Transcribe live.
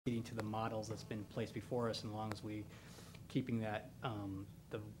to the models that's been placed before us, and as long as we keeping that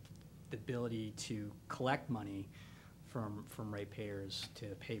the ability to collect money from ratepayers to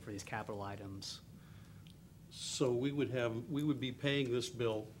pay for these capital items. So we would be paying this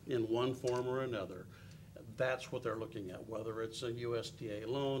bill in one form or another. That's what they're looking at, whether it's a USDA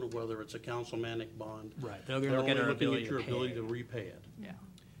loan, or whether it's a councilmanic bond. Right. They're going to look at our ability your to pay ability it. to repay it. Yeah.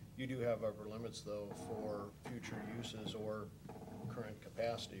 You do have upper limits, though, for future uses or current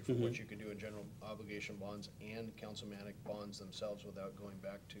capacity for what you can do in general obligation bonds and councilmanic bonds themselves without going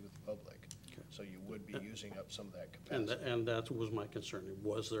back to the public. Okay. So you would be using up some of that capacity. And that was my concern.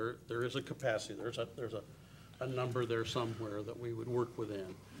 There is a capacity, there's a number there somewhere that we would work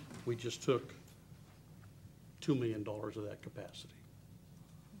within. We just took $2 million of that capacity.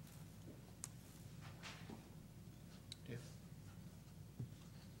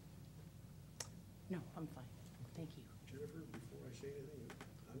 No, I'm fine. Thank you. Jennifer, before I say anything,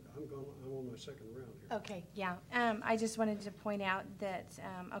 I'm on my second round here. Okay, yeah. I just wanted to point out that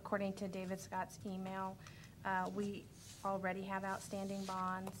according to David Scott's email, we already have outstanding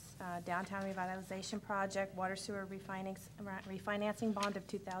bonds, downtown revitalization project, water sewer refinancing bond of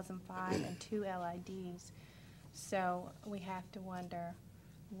 2005, and 2 LIDs. So we have to wonder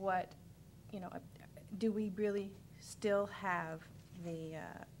what, do we really still have the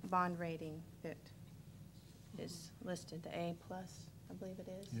bond rating that is listed, the A+, I believe it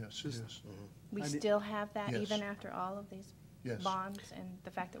is? Yes, it is. We still have that Yes. even after all of these Yes. bonds and the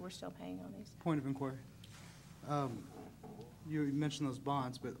fact that we're still paying on these? Point of inquiry. You mentioned those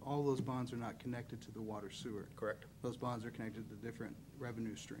bonds, but all those bonds are not connected to the water sewer. Correct. Those bonds are connected to different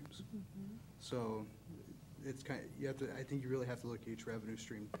revenue streams. So it's kind of, you have to, I think you really have to look at each revenue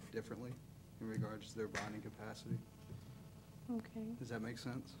stream differently in regards to their bonding capacity. Okay. Does that make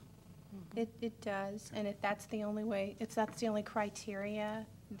sense? It does, and if that's the only way, if that's the only criteria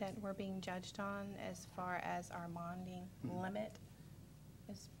that we're being judged on as far as our bonding limit,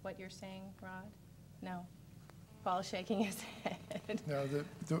 is what you're saying, Rod? No. Paul is shaking his head. Now,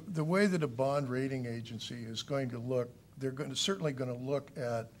 the way that a bond rating agency is going to look, they're certainly going to look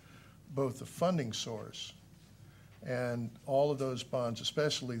at both the funding source and all of those bonds,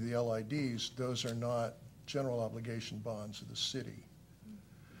 especially the LIDs, those are not general obligation bonds of the city.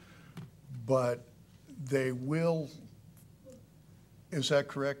 But they will, is that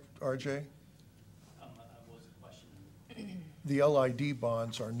correct, RJ? What was the question? The LID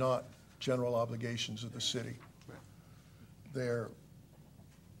bonds are not general obligations of the city. They're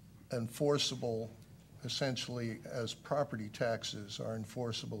enforceable essentially as property taxes are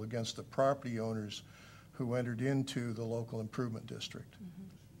enforceable against the property owners who entered into the local improvement district.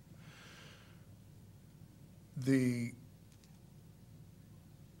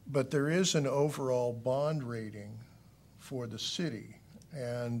 But there is an overall bond rating for the city,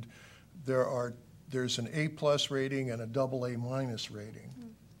 and there's an A+ rating and a AA-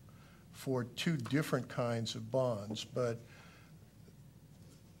 rating for two different kinds of bonds, but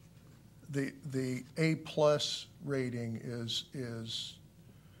the A+ rating is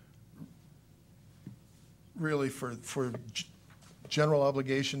really for general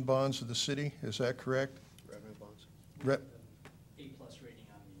obligation bonds of the city, is that correct? Revenue bonds. A+ rating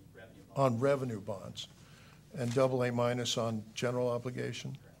on the revenue bond. On revenue bonds, and AA- on general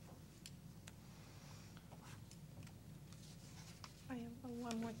obligation? I have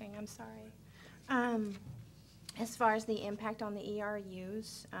one more thing, I'm sorry. As far as the impact on the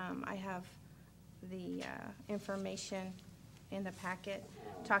ERUs, I have the information in the packet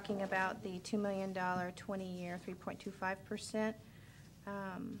talking about the $2 million 20-year 3.25%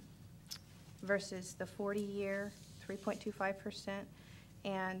 versus the 40-year 3.25%.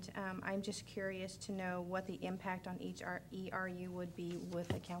 And I'm just curious to know what the impact on each ERU would be with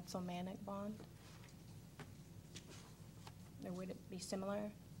a councilmanic bond. Or would it be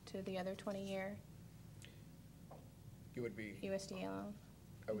similar to the other 20-year It would be, USDA loan?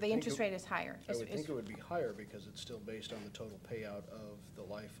 I would The think interest it- rate is higher. I would think it would be higher because it's still based on the total payout of the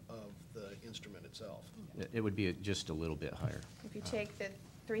life of the instrument itself. It would be just a little bit higher. If you take the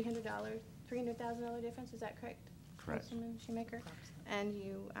 $300,000 difference, is that correct? Correct. Councilman Shoemaker? And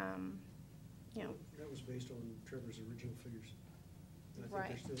you know, That was based on Trevor's original figures. And I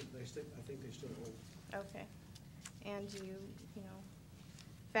Right. think I think they still hold. okay. And you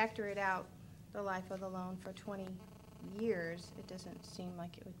factor it out, the life of the loan for 20 years, it doesn't seem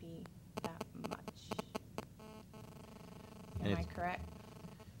like it would be that much. And Am I it's- correct?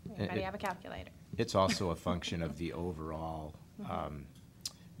 it- Anybody have a calculator? It's also a function of the overall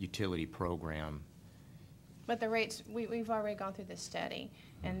utility program. But the rates, we've already gone through this study,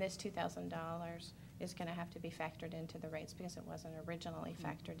 and this $2,000 is going to have to be factored into the rates because it wasn't originally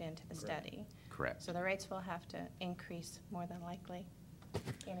factored into the study. Correct. So the rates will have to increase more than likely,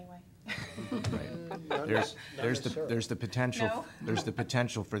 anyway. There's the potential, No? there's the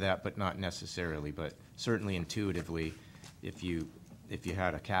potential for that, but not necessarily. But certainly intuitively, if you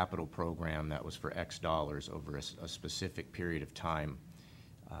had a capital program that was for X dollars over a specific period of time,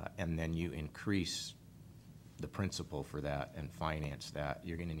 and then you increase the principal for that and finance that,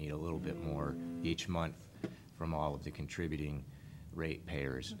 you're going to need a little bit more each month from all of the contributing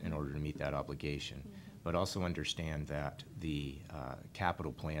ratepayers in order to meet that obligation. But also understand that the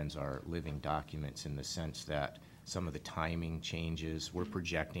capital plans are living documents in the sense that some of the timing changes, we're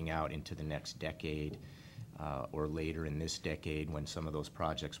projecting out into the next decade or later in this decade when some of those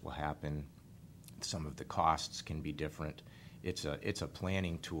projects will happen. Some of the costs can be different. It's a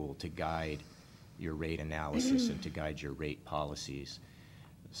planning tool to guide your rate analysis and to guide your rate policies.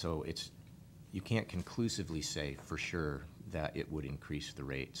 So you can't conclusively say for sure that it would increase the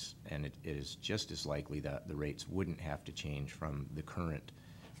rates, and it is just as likely that the rates wouldn't have to change from the current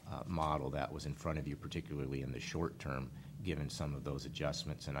model that was in front of you, particularly in the short term, given some of those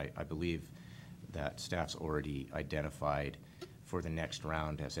adjustments. And I believe that staff's already identified for the next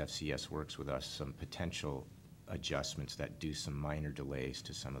round, as FCS works with us, some potential adjustments that do some minor delays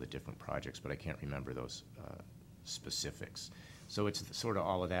to some of the different projects, but I can't remember those specifics. So it's sort of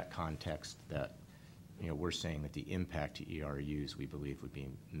all of that context that, we're saying that the impact to ERUs, we believe, would be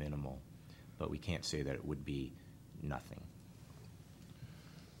minimal, but we can't say that it would be nothing.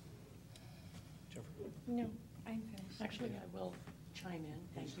 No, I'm finished. Actually, I will chime in.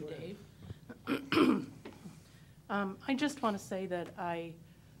 Thank you, Dave. I just want to say that I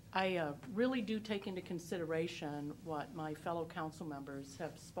really do take into consideration what my fellow council members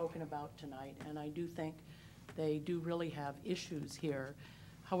have spoken about tonight, and I do think they do really have issues here.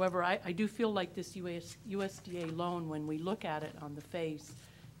 However, I do feel like this USDA loan, when we look at it on the face,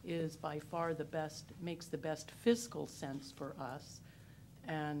 is by far the best, makes the best fiscal sense for us.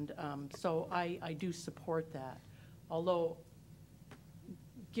 And so I do support that. Although,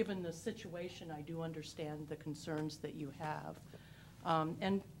 given the situation, I do understand the concerns that you have.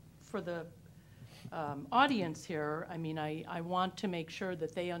 And for the audience here, I mean, I want to make sure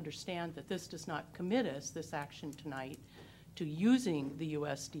that they understand that this does not commit us, this action tonight, to using the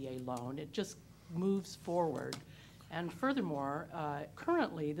USDA loan. It just moves forward. And furthermore,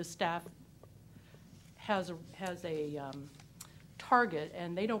 currently the staff has a target,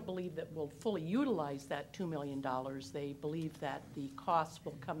 and they don't believe that we'll fully utilize that $2 million. They believe that the costs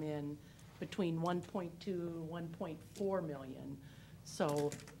will come in between 1.2 and 1.4 million.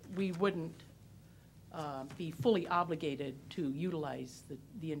 So we wouldn't be fully obligated to utilize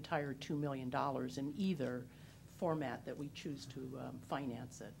the entire $2 million in either format that we choose to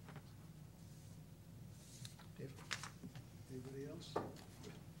finance it. Anybody else?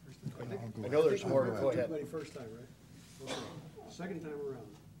 I know there's more, but go ahead. Everybody first time, right? Okay. Second time around,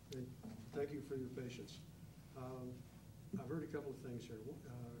 and thank you for your patience. I've heard a couple of things here.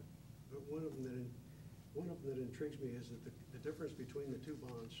 But one of them that intrigues me is that the difference between the two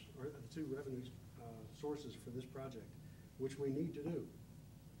bonds, or the two revenue sources for this project, which we need to do,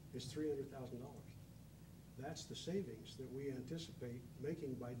 is $300,000. That's the savings that we anticipate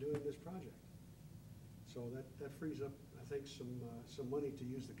making by doing this project. So that frees up, I think, some money to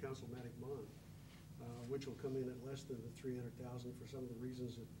use the Council-matic bond, which will come in at less than the $300,000 for some of the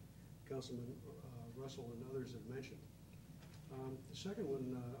reasons that Councilman Russell and others have mentioned. The second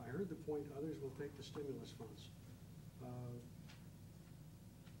one, I heard the point others will take the stimulus funds.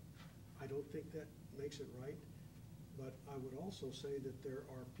 I don't think that makes it right, but I would also say that there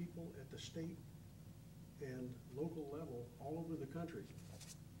are people at the state and local level all over the country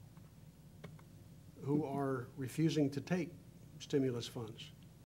who are refusing to take stimulus funds.